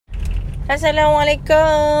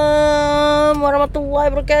Assalamualaikum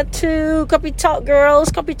warahmatullahi wabarakatuh. Coffee talk girls.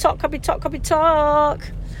 Coffee talk.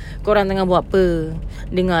 Korang tengah buat apa?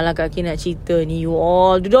 Dengarlah Kak Ki nak cerita ni. You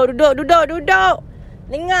all duduk.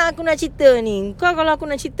 Dengar aku nak cerita ni. Kau kalau aku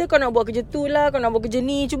nak cerita, kau nak buat kerja tu lah, kau nak buat kerja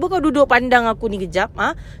ni. Cuba kau duduk pandang aku ni kejap.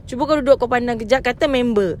 Cuba kau duduk, kau pandang kejap. Kata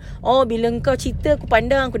member, oh bila kau cerita aku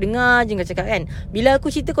pandang, aku dengar je kau cakap kan. Bila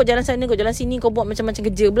aku cerita kau jalan sana, kau jalan sini, kau buat macam-macam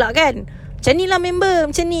kerja pula kan. Macam ni lah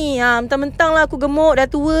member, macam ni. Mentang-mentang lah aku gemuk, dah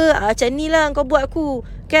tua. Macam ni lah kau buat aku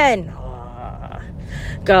kan.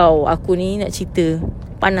 Aku ni nak cerita.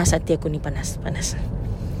 Panas hati aku ni, panas. Panas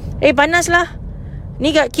lah.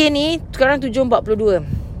 Ni Kak K ni sekarang 7.42.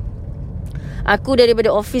 Aku daripada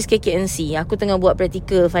office KKNC. Aku tengah buat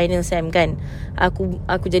practical final sem kan. Aku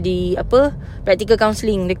jadi practical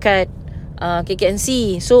counselling dekat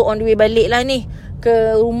KKNC. So on the way balik lah ni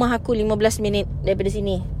ke rumah aku 15 minit daripada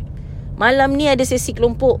sini. Malam ni ada sesi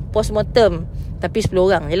kelompok postmortem. Tapi 10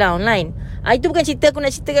 orang je lah online. Itu bukan cerita aku nak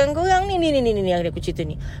ceritakan korang ni. Ni aku cerita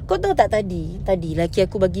ni. Kau tahu tak tadi laki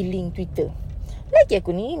aku bagi link Twitter. Laki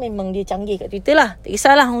aku ni memang dia canggih kat Twitter lah. Tak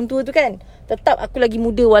kisahlah orang tua tu kan. Tetap aku lagi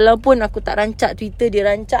muda. Walaupun aku tak rancak Twitter, dia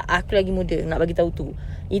rancak, aku lagi muda. Nak bagi tahu tu.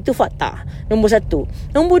 Itu fakta. Nombor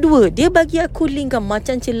 1. Nombor 2, dia bagi aku link kan.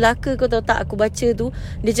 Macam celaka kau tahu tak aku baca tu.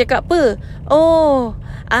 Dia cakap apa? Oh,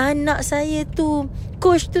 anak saya tu,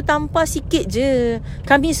 coach tu tampar sikit je.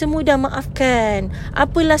 Kami semua dah maafkan.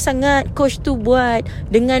 Apalah sangat coach tu buat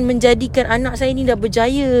dengan menjadikan anak saya ni dah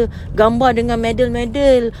berjaya. Gambar dengan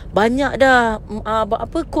medal-medal. Banyak dah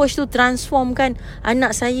coach tu transformkan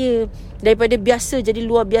anak saya. Daripada biasa jadi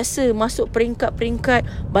luar biasa. Masuk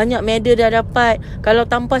peringkat-peringkat. Banyak medal dah dapat. Kalau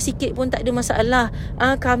tampar sikit pun tak ada masalah.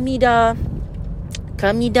 Kami dah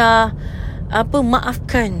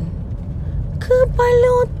maafkan. Kepala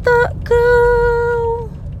otak kau.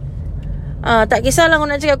 Tak kisahlah kau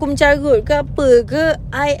nak cakap aku mencarut ke apa ke.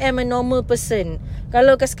 I am a normal person.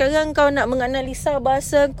 Kalau sekarang kau nak menganalisa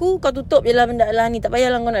bahasa aku, kau tutup je lah benda lah ni. Tak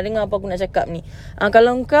payahlah kau nak dengar apa aku nak cakap ni.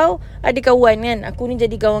 Kalau kau ada kawan kan, aku ni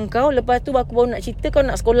jadi kawan kau, lepas tu aku baru nak cerita, kau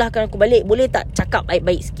nak sekolahkan aku balik, boleh tak cakap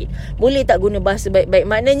baik-baik sikit? Boleh tak guna bahasa baik-baik?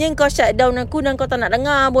 Maknanya kau shut down aku dan kau tak nak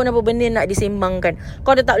dengar pun apa benda nak disembangkan.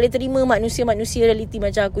 Kau dah tak boleh terima manusia-manusia realiti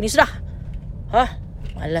macam aku ni. Sudah.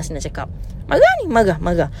 Malas nak cakap.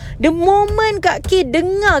 Marah. The moment Kak K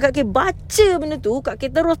dengar, Kak K baca benda tu, Kak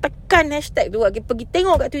K terus tekan hashtag tu. Kak K pergi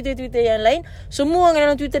tengok kat Twitter yang lain. Semua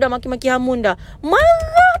orang dalam Twitter dah maki-maki hamun dah.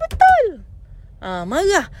 Marah betul.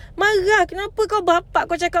 Marah. Kenapa kau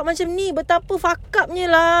bapak kau cakap macam ni? Betapa fuck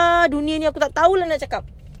upnya lah dunia ni. Aku tak tahulah nak cakap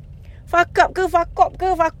fuck up ke fuck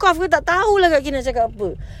off ke tak tahulah Kak K nak cakap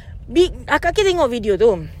apa. Kak K tengok video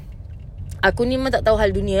tu. Aku ni memang tak tahu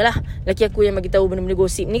hal dunia lah. Laki aku yang bagi tahu benda-benda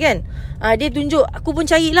gosip ni kan. Dia tunjuk, aku pun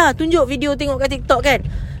carilah, tunjuk video tengok kat TikTok kan.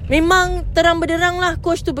 Memang terang benderang lah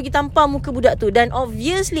coach tu pergi tampar muka budak tu. Dan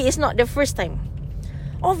obviously it's not the first time.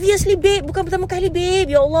 Obviously babe, bukan pertama kali babe.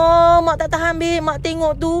 Ya Allah, mak tak tahan babe. Mak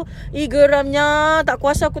tengok tu, geramnya. Tak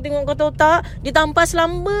kuasa aku tengok, kau tahu tak. Dia tampar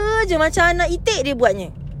selamba je macam anak itik dia buatnya.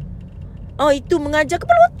 Itu mengajar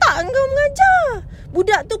kepala otak kau mengajar.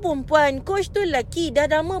 Budak tu perempuan, coach tu lelaki. Dah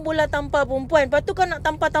lama bola tampar perempuan. Lepas tu kau nak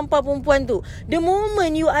tampar perempuan tu. The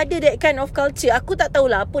moment you ada that kind of culture, aku tak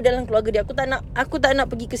tahulah apa dalam keluarga dia. Aku tak nak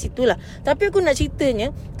pergi ke situ lah. Tapi aku nak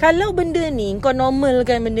ceritanya, kalau benda ni kau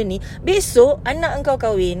normalkan benda ni, besok anak kau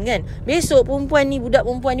kahwin kan. Besok budak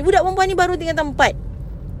perempuan ni baru tingkatan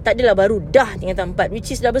 4. Tak adalah baru, dah tingkatan 4,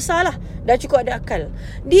 which is dah besar lah. Dah cukup ada akal.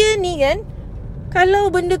 Dia ni kan,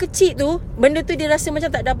 kalau benda kecil tu, benda tu dia rasa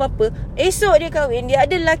macam tak ada apa-apa. Esok dia kahwin, dia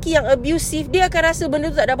ada lelaki yang abusive, dia akan rasa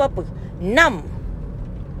benda tu tak ada apa-apa.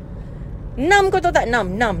 6 kau tahu tak?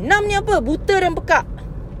 6 ni apa? Buta dan pekak.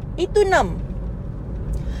 Itu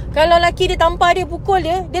 6. Kalau lelaki dia tampar dia, pukul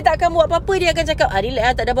dia, dia tak akan buat apa-apa. Dia akan cakap, relax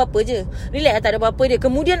lah, tak ada apa-apa je. Relax lah, tak ada apa-apa dia.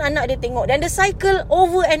 Kemudian anak dia tengok. Dan the cycle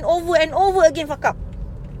over and over again fuck up.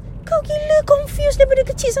 Kau gila confused daripada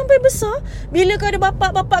kecil sampai besar. Bila kau ada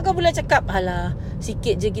bapak kau pula cakap, alah,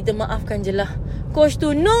 sikit je kita maafkan je lah. Coach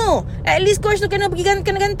tu, no. At least coach tu kena pergi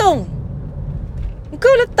kena gantung.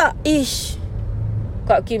 Kau letak,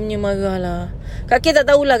 Kak Kim punya marah lah. Kak Kim tak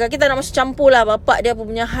tahulah. Kak Kim tak nak masuk campur lah bapak dia apa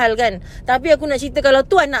punya hal kan. Tapi aku nak cerita, kalau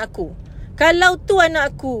tu anak aku. Kau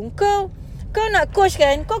nak coach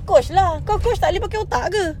kan, kau coach lah. Kau coach tak boleh pakai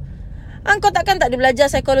otak ke? Kau takkan tak ada belajar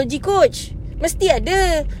psikologi coach. Mesti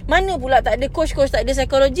ada. Mana pula tak ada coach-coach, tak ada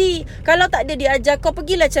psikologi. Kalau tak ada diajar, kau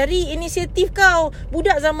pergilah cari inisiatif kau.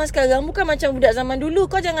 Budak zaman sekarang bukan macam budak zaman dulu.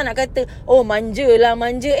 Kau jangan nak kata, oh manja.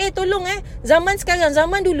 Tolong zaman sekarang,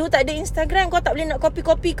 zaman dulu tak ada Instagram. Kau tak boleh nak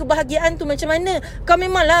copy-copy kebahagiaan tu macam mana. Kau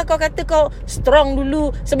memanglah kau kata kau strong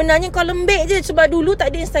dulu. Sebenarnya kau lembek je sebab dulu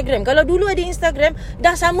tak ada Instagram. Kalau dulu ada Instagram,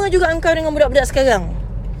 dah sama juga engkau dengan budak-budak sekarang.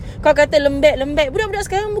 Kau kata lembek. Budak-budak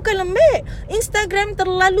sekarang bukan lembek. Instagram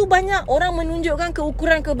terlalu banyak orang menunjukkan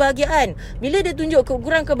keukuran kebahagiaan. Bila dia tunjuk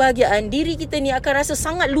keukuran kebahagiaan, diri kita ni akan rasa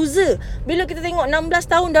sangat loser. Bila kita tengok 16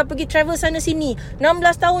 tahun dah pergi travel sana sini,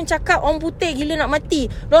 16 tahun cakap orang putih gila nak mati,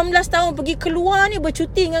 18 tahun pergi keluar ni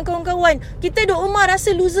bercuti dengan kawan-kawan, kita duduk rumah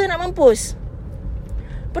rasa loser nak mampus.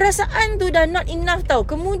 Perasaan tu dah not enough tau.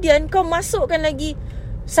 Kemudian kau masukkan lagi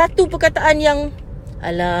satu perkataan yang,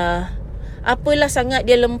 alah, apalah sangat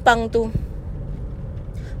dia lempang tu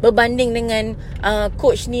berbanding dengan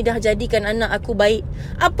coach ni dah jadikan anak aku baik.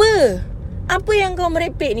 Apa yang kau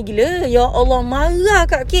merepek ni gila? Ya Allah, marah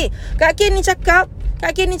Kak K. Kak K ni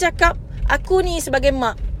cakap aku ni sebagai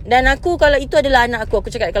mak, dan aku kalau itu adalah anak aku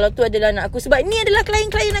cakap kalau tu adalah anak aku, sebab ni adalah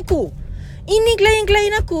klien-klien aku. Ini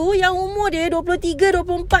klien-klien aku yang umur dia 23,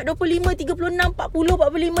 24, 25, 36, 40,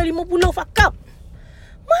 45, 50. Fuck up.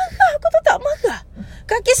 Marah, kau tahu tak marah?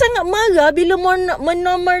 Kaki sangat marah bila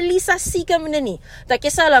menormalisasikan benda ni. Tak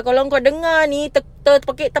kisahlah kalau kau dengar ni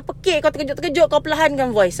terpekik, kau terkejut-terkejut, kau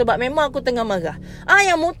perlahankan voice sebab memang aku tengah marah.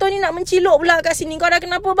 Yang motor ni nak menciluk pula kat sini. Kau dah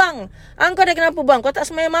kenapa bang? Kau dah kenapa bang? Kau tak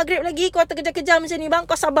sembahyang maghrib lagi, kau terkejar-kejar macam ni bang.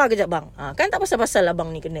 Kau sabar kejap bang. Kan tak pasal-pasal lah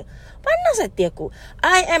bang ni kena. Panas hati aku.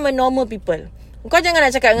 I am a normal people. Kau jangan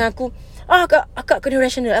nak cakap dengan aku, akak kena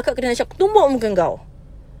rational, akak kena cakap tumbuk muka kau.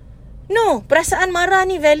 No, perasaan marah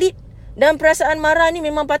ni valid. Dan perasaan marah ni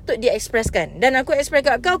memang patut dia ekspreskan. Dan aku ekspres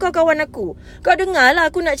kat kau kawan aku. Kau dengar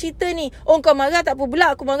lah aku nak cerita ni. Oh kau marah tak apa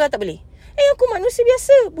pula, aku marah tak boleh. Aku manusia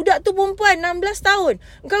biasa. Budak tu perempuan 16 tahun.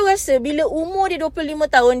 Kau rasa bila umur dia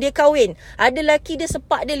 25 tahun dia kahwin, ada laki dia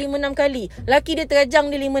sepak dia 5-6 kali, laki dia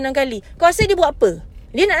terajang dia 5-6 kali, kau rasa dia buat apa?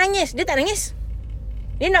 Dia nak nangis? Dia tak nangis.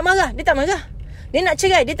 Dia nak marah? Dia tak marah. Dia nak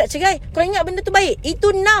cerai? Dia tak cerai. Kau ingat benda tu baik?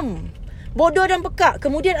 Itu 6. Bodoh dan pekak.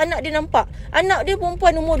 Kemudian anak dia nampak, anak dia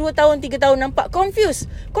perempuan umur 2 tahun 3 tahun nampak confused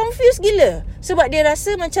gila. Sebab dia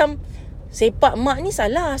rasa macam sepak mak ni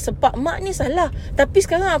salah, tapi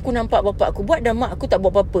sekarang aku nampak bapak aku buat dan mak aku tak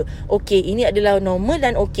buat apa-apa. Okey, ini adalah normal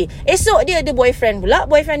dan okey. Esok dia ada boyfriend pula,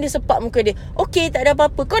 boyfriend dia sepak muka dia. Okey, tak ada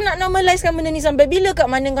apa-apa. Kau nak normalizekan benda ni sampai bila? Kat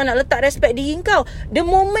mana kau nak letak respect diri kau? The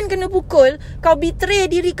moment kena pukul, kau betray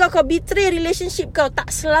diri kau betray relationship kau.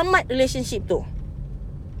 Tak selamat relationship tu.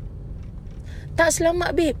 Tak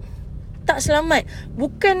selamat babe. Tak selamat.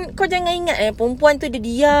 Bukan, kau jangan ingat perempuan tu dia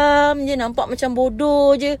diam je, nampak macam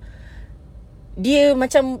bodoh je. Dia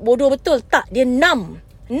macam bodoh betul. Tak, dia numb.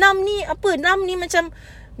 Numb ni apa? Numb ni macam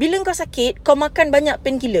bila kau sakit, kau makan banyak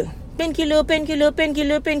painkiller.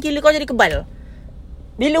 Kau jadi kebal.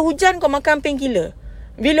 Bila hujan kau makan painkiller.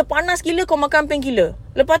 Bila panas gila kau makan painkiller.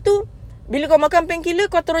 Lepas tu bila kau makan painkiller,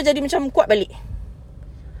 kau terus jadi macam kuat balik.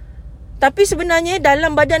 Tapi sebenarnya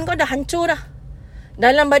dalam badan kau dah hancur dah.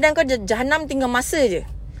 Dalam badan kau jahanam tinggal masa je.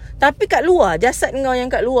 Tapi kat luar, jasad kau yang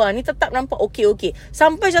kat luar ni tetap nampak okey-okey.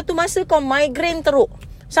 Sampai satu masa kau migraine teruk.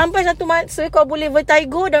 Sampai satu masa kau boleh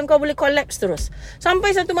vertigo dan kau boleh collapse terus.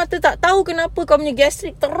 Sampai satu masa tak tahu kenapa kau punya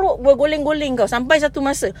gastrik teruk bergoleng-goleng kau. Sampai satu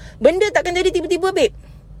masa. Benda takkan jadi tiba-tiba babe.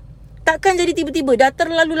 Takkan jadi tiba-tiba. Dah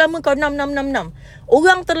terlalu lama kau 6.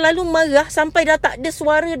 Orang terlalu marah sampai dah tak ada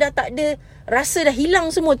suara, dah tak ada rasa, dah hilang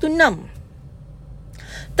semua tu 6.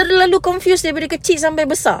 Terlalu confused daripada kecil sampai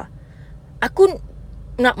besar. Aku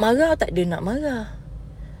nak marah tak ada nak marah.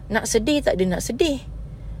 Nak sedih tak ada nak sedih.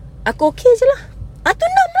 Aku okey je lah. Tu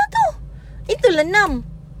 6 lah tu. Itulah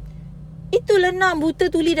 6. Buta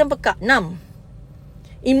tuli dan pekak 6.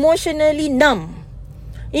 Emotionally 6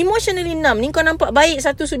 ni kau nampak baik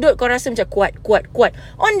satu sudut, kau rasa macam kuat.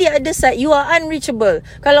 On the other side, you are unreachable.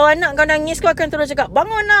 Kalau anak kau nangis, kau akan terus cakap,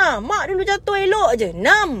 bangun lah, mak dulu jatuh elok je.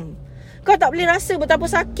 6. Kau tak boleh rasa betapa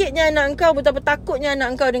sakitnya anak kau, betapa takutnya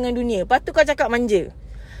anak kau dengan dunia. Lepas tu kau cakap manja.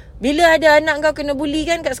 Bila ada anak kau kena bully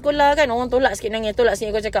kan kat sekolah kan, orang tolak sikit nangis,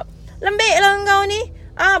 kau cakap, lembik lah kau ni.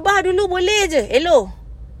 Abah dulu boleh je. Elok.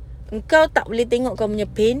 Kau tak boleh tengok kau punya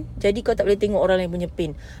pain, jadi kau tak boleh tengok orang lain punya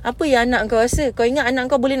pain. Apa yang anak kau rasa? Kau ingat anak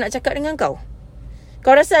kau boleh nak cakap dengan kau?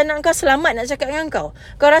 Kau rasa anak kau selamat nak cakap dengan kau?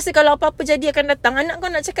 Kau rasa kalau apa-apa jadi akan datang, anak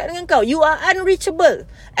kau nak cakap dengan kau? You are unreachable.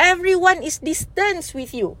 Everyone is distance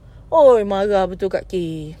with you. Oi, marah betul Kak K.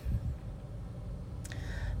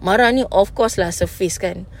 Marah ni of course lah surface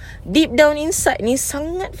kan. Deep down inside ni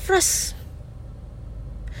sangat frust.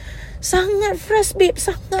 Sangat frust babe,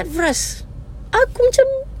 sangat frust. Aku macam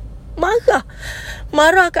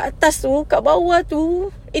Marah kat atas tu, kat bawah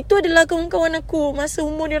tu. Itu adalah kawan-kawan aku masa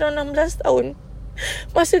umur dia orang 16 tahun.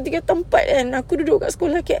 Masa 3 tempat kan, aku duduk kat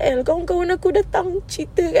sekolah KL. Kawan-kawan aku datang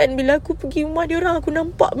cerita kan, bila aku pergi rumah dia orang, aku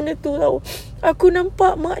nampak benda tu tau. Aku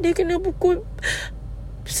nampak mak dia kena pukul.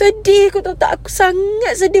 Sedih, kau tahu tak? Aku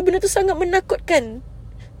sangat sedih. Benda tu sangat menakutkan.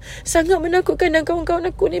 Dan kawan-kawan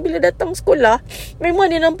aku ni bila datang sekolah, memang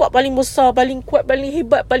dia nampak paling besar, paling kuat, paling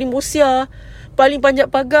hebat, paling bosia, paling panjat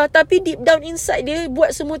pagar. Tapi deep down inside dia buat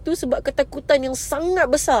semua tu sebab ketakutan yang sangat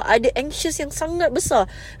besar. Ada anxious yang sangat besar,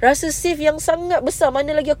 rasa safe yang sangat besar.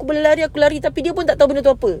 Mana lagi aku boleh lari, aku lari. Tapi dia pun tak tahu benda tu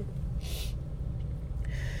apa.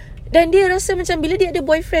 Dan dia rasa macam bila dia ada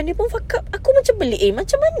boyfriend, dia pun fuck up. Aku macam pelik,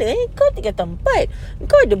 macam mana kau 3 tempat,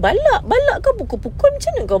 kau ada balak kau pukul-pukul. Macam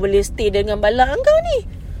mana kau boleh stay dengan balak kau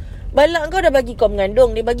ni? Balak kau dah bagi kau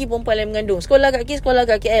mengandung, dia bagi perempuan lain mengandung. Sekolah kat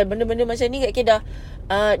KL. Benda-benda macam ni kat K dah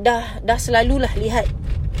selalulah lihat.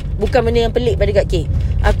 Bukan benda yang pelik pada kat K.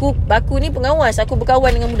 Aku ni pengawas. Aku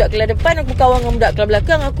berkawan dengan budak kelas depan, aku berkawan dengan budak kelas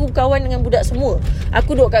belakang, aku berkawan dengan budak semua.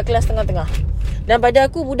 Aku duduk kat kelas tengah-tengah. Dan pada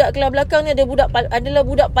aku, budak kelas belakang ni adalah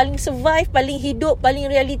budak paling survive, paling hidup, paling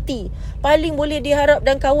reality, paling boleh diharap,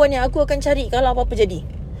 dan kawan yang aku akan cari kalau apa-apa jadi.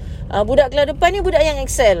 Budak kelas depan ni budak yang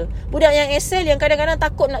excel. Budak yang excel yang kadang-kadang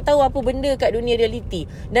takut nak tahu apa benda kat dunia reality.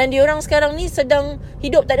 Dan diorang sekarang ni sedang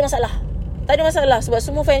hidup tak ada masalah. Tak ada masalah sebab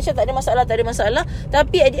semua financial tak ada masalah.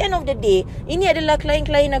 Tapi at the end of the day, ini adalah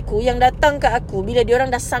klien-klien aku yang datang kat aku bila diorang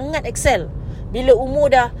dah sangat excel. Bila umur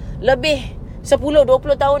dah lebih 10-20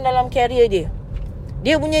 tahun dalam career dia.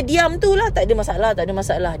 Dia punya diam tu lah tak ada masalah.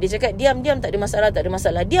 Dia cakap diam tak ada masalah.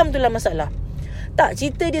 Diam tu lah masalah. Tak,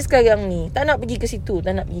 cerita dia sekarang ni tak nak pergi ke situ.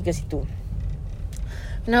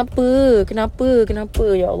 Kenapa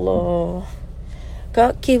ya Allah.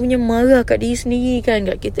 Kak K punya marah kat diri sendiri kan.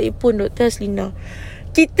 Kak K telefon Dr. Aslina.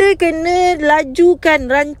 Kita kena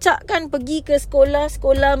lajukan, rancakkan pergi ke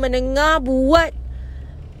sekolah-sekolah menengah, buat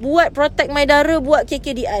Protect My Dara, buat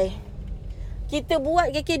KKDI. Kita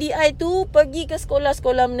buat KKDI tu, pergi ke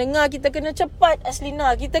sekolah-sekolah menengah. Kita kena cepat,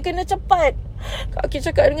 Aslina. Kita kena cepat. Kak K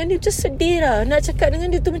cakap dengan dia macam sedih lah. Nak cakap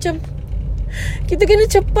dengan dia tu macam, kita kena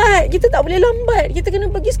cepat. Kita tak boleh lambat. Kita kena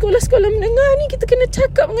pergi sekolah-sekolah menengah ni. Kita kena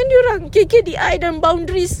cakap dengan dia orang. KKDI dan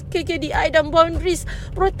boundaries.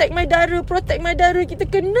 Protect my Dara. Kita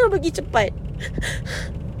kena pergi cepat.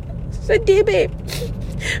 Sedih, babe.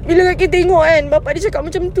 Bila Kak K tengok kan, bapak dia cakap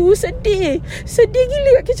macam tu, sedih gila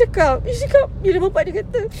Kak K cakap. Dia cakap, bila bapak dia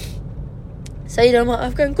kata, saya dah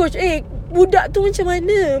maafkan coach. Budak tu macam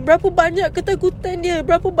mana? Berapa banyak ketakutan dia,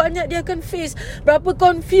 berapa banyak dia akan face, berapa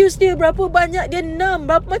confused dia, berapa banyak dia numb,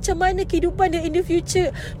 macam mana kehidupan dia in the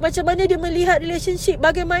future, macam mana dia melihat relationship,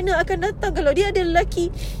 bagaimana akan datang. Kalau dia ada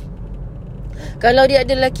lelaki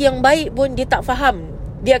yang baik pun dia tak faham.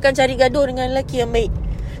 Dia akan cari gaduh dengan lelaki yang baik.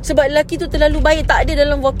 Sebab lelaki tu terlalu baik, tak ada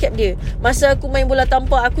dalam vocab dia. Masa aku main bola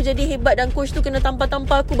tampar, aku jadi hebat dan coach tu kena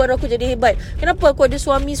tampar-tampar aku, baru aku jadi hebat. Kenapa aku ada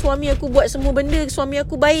suami aku buat semua benda, suami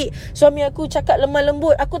aku baik, suami aku cakap lemah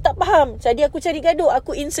lembut, aku tak faham. Jadi aku cari gaduh,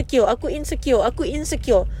 aku insecure.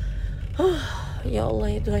 Ya Allah,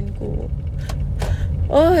 ya Tuhanku.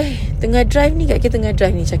 Tengah drive ni Kak K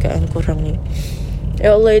cakap dengan korang ni.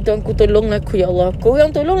 Ya Allah, ya Tuhanku, tolonglah aku, ya Allah.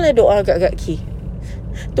 Korang tolonglah doa kat Kak K.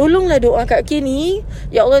 Tolonglah doa Kak K ni.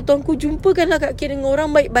 Ya Allah, Tuhanku, jumpakanlah Kak K dengan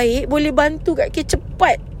orang baik-baik, boleh bantu Kak K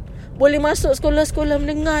cepat, boleh masuk sekolah-sekolah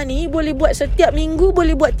menengah ni, boleh buat setiap minggu,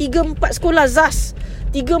 boleh buat 3-4 sekolah ZAS.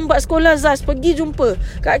 3-4 sekolah ZAS, pergi jumpa.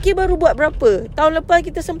 Kak K baru buat berapa? Tahun lepas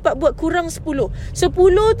kita sempat buat kurang 10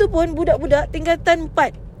 tu pun budak-budak tingkatan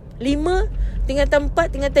 4, 5, tingkatan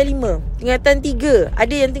 4, tingkatan 5, tingkatan 3,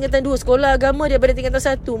 ada yang tingkatan 2, sekolah agama daripada tingkatan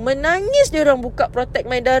 1. Menangis dia orang buka Protect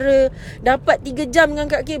My Dara. Dapat 3 jam dengan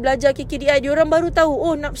Kak K belajar KKDI. Dia orang baru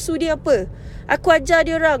tahu, nafsu dia apa. Aku ajar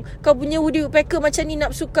dia orang, kau punya Woody Woodpecker macam ni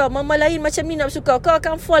nafsu kau, mama lain macam ni nafsu kau. Kau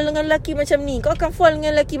akan fall dengan lelaki macam ni, kau akan fall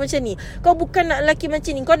dengan lelaki macam ni. Kau bukan nak lelaki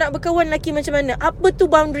macam ni, kau nak berkawan lelaki macam mana. Apa tu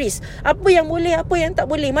boundaries, apa yang boleh, apa yang tak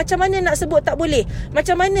boleh, macam mana nak sebut tak boleh,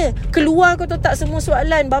 macam mana keluar kau tahu tak semua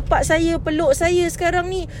soalan. Bapak saya peluk saya sekarang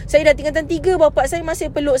ni, saya dah tingkatan 3, bapak saya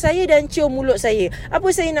masih peluk saya dan cium mulut saya. Apa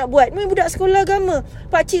saya nak buat? Ni budak sekolah agama,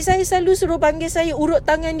 pakcik saya selalu suruh panggil saya, urut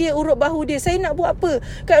tangan dia, urut bahu dia. Saya nak buat apa?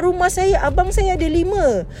 Kat rumah saya, abang saya ada 5,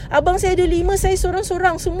 saya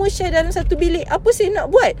sorang-sorang, semua share dalam satu bilik. Apa saya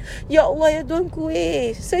nak buat? Ya Allah, ya Tuhanku.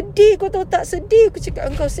 Sedih, kau tahu tak? Sedih, aku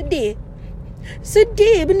cakap engkau sedih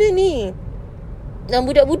benda ni. Dan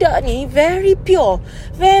budak-budak ni very pure.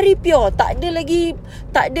 Tak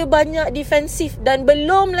ada banyak defensif. Dan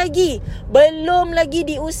belum lagi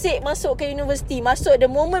diusik masuk ke universiti. The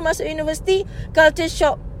moment masuk universiti, culture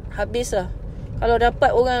shock. Habislah. Kalau dapat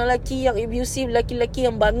orang lelaki yang abusive, lelaki-lelaki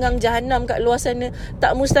yang bangang jahanam kat luar sana,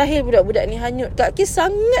 tak mustahil budak-budak ni hanyut. Kak Ki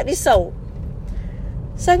sangat risau.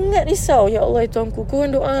 Sangat risau. Ya Allah, Tuanku,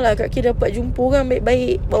 korang doa lah Kak Ki dapat jumpa orang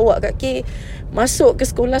baik-baik. Bawa Kak Ki masuk ke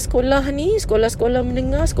sekolah-sekolah ni, sekolah-sekolah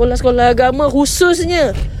menengah, sekolah-sekolah agama,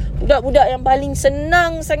 khususnya budak-budak yang paling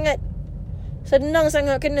senang sangat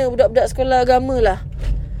kena budak-budak sekolah agama lah.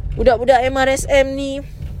 Budak-budak MRSM ni,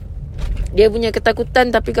 dia punya ketakutan,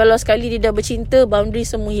 tapi kalau sekali dia dah bercinta, boundary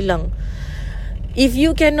semua hilang. If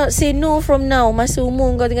you cannot say no from now, masa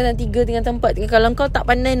umur kau tinggal 3, tinggal 4, kalau kau tak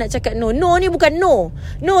pandai nak cakap no. No ni bukan no.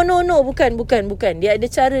 No, bukan. Dia ada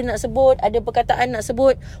cara nak sebut, ada perkataan nak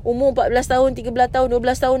sebut. Umur 14 tahun, 13 tahun, 12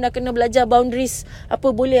 tahun dah kena belajar boundaries.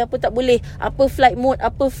 Apa boleh, apa tak boleh. Apa flight mode,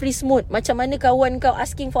 apa freeze mode. Macam mana kawan kau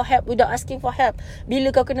asking for help without asking for help.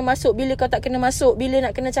 Bila kau kena masuk, bila kau tak kena masuk. Bila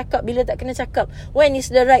nak kena cakap, bila tak kena cakap. When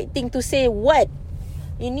is the right thing to say what?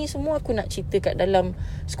 Ini semua aku nak cerita kat dalam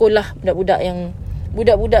sekolah budak-budak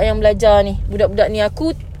yang belajar ni. Budak-budak ni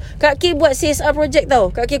Kak Ki buat CSR project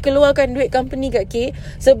tau. Kak Ki keluarkan duit company Kak Ki.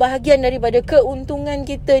 Sebahagian daripada keuntungan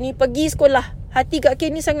kita ni pergi sekolah. Hati Kak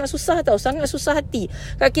Ki ni sangat susah tau. Sangat susah hati.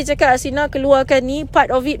 Kak Ki cakap, Asina keluarkan ni,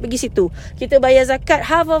 part of it pergi situ. Kita bayar zakat,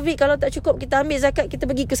 half of it kalau tak cukup kita ambil zakat, kita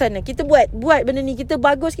pergi ke sana. Kita buat benda ni. Kita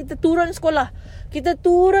bagus, kita turun sekolah. Kita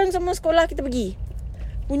turun semua sekolah, kita pergi.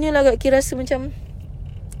 Punyalah Kak Ki rasa macam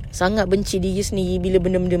sangat benci diri sendiri bila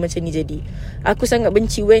benda-benda macam ni jadi. Aku sangat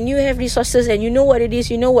benci when you have resources and you know what it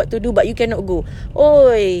is, you know what to do, but you cannot go.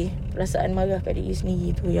 Oi, perasaan marah kat diri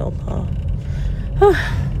sendiri tu, ya Allah.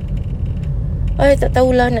 Tak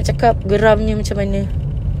tahulah nak cakap geramnya macam mana.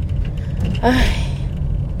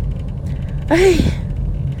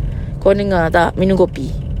 Kau dengar tak? Minum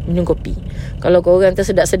kopi. Kalau kau orang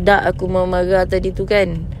tersedak-sedak aku mau marah tadi tu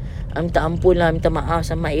kan, minta ampun lah, minta maaf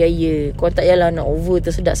sama mak raya. Kau tak payahlah nak over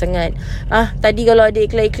tersedak sangat. Tadi kalau ada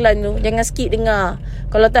iklan-iklan tu, jangan skip dengar.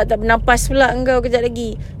 Kalau tak bernafas pula engkau kejap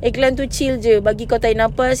lagi. Iklan tu chill je, bagi kau tarik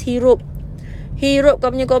nafas, hirup kau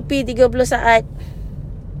punya kopi 30 saat.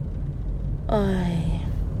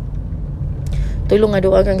 Tolong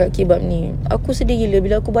doakan Kak Ki bab ni. Aku sedih gila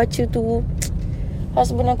bila aku baca tu.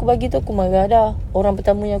 Husband aku bagi tu, aku marah dah. Orang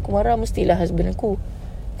pertama yang aku marah mestilah husband aku.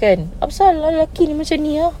 Kan? Apasal lelaki ni macam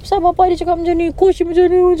ni? Apasal bapak dia cakap macam ni? Coach macam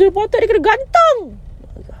ni? Patut dia kena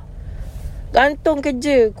gantung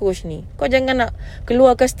kerja coach ni. Kau jangan nak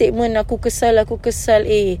keluarkan statement aku kesal.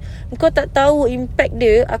 Kau tak tahu impact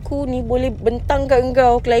dia. Aku ni boleh bentang kat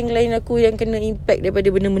engkau, klien-klien aku yang kena impact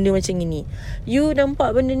daripada benda-benda macam ini. You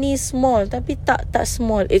nampak benda ni small, tapi tak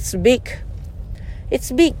small. It's big.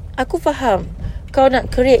 Aku faham kau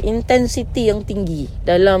nak create intensity yang tinggi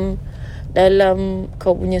dalam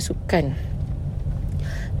kau punya sukan,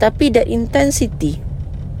 tapi that intensity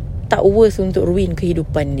tak worth untuk ruin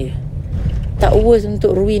kehidupan dia. Tak worth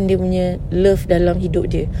untuk ruin dia punya love dalam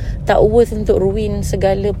hidup dia. Tak worth untuk ruin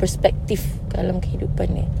segala perspektif dalam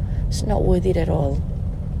kehidupan dia. It's not worth it at all.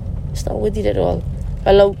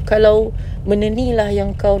 Kalau benda ni lah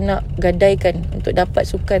yang kau nak gadaikan untuk dapat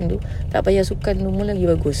sukan tu, tak payah sukan tu pun lagi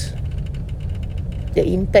bagus. The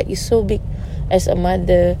impact is so big. As a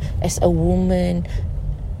mother, as a woman,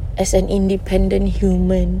 as an independent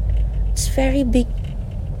human, it's very big.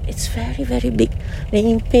 It's very, very big. The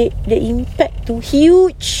impact tu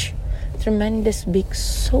huge. Tremendous big.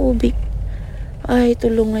 So big.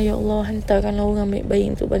 Tolonglah ya Allah, hantarkanlah orang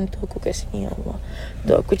baik-baik untuk bantu aku kat sini ya Allah.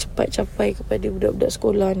 Untuk aku cepat capai kepada budak-budak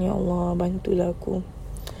sekolah ni ya Allah. Bantulah aku.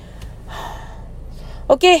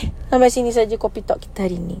 Okey, sampai sini saja Kopi Talk kita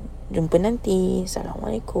hari ni. Jumpa nanti.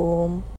 Assalamualaikum.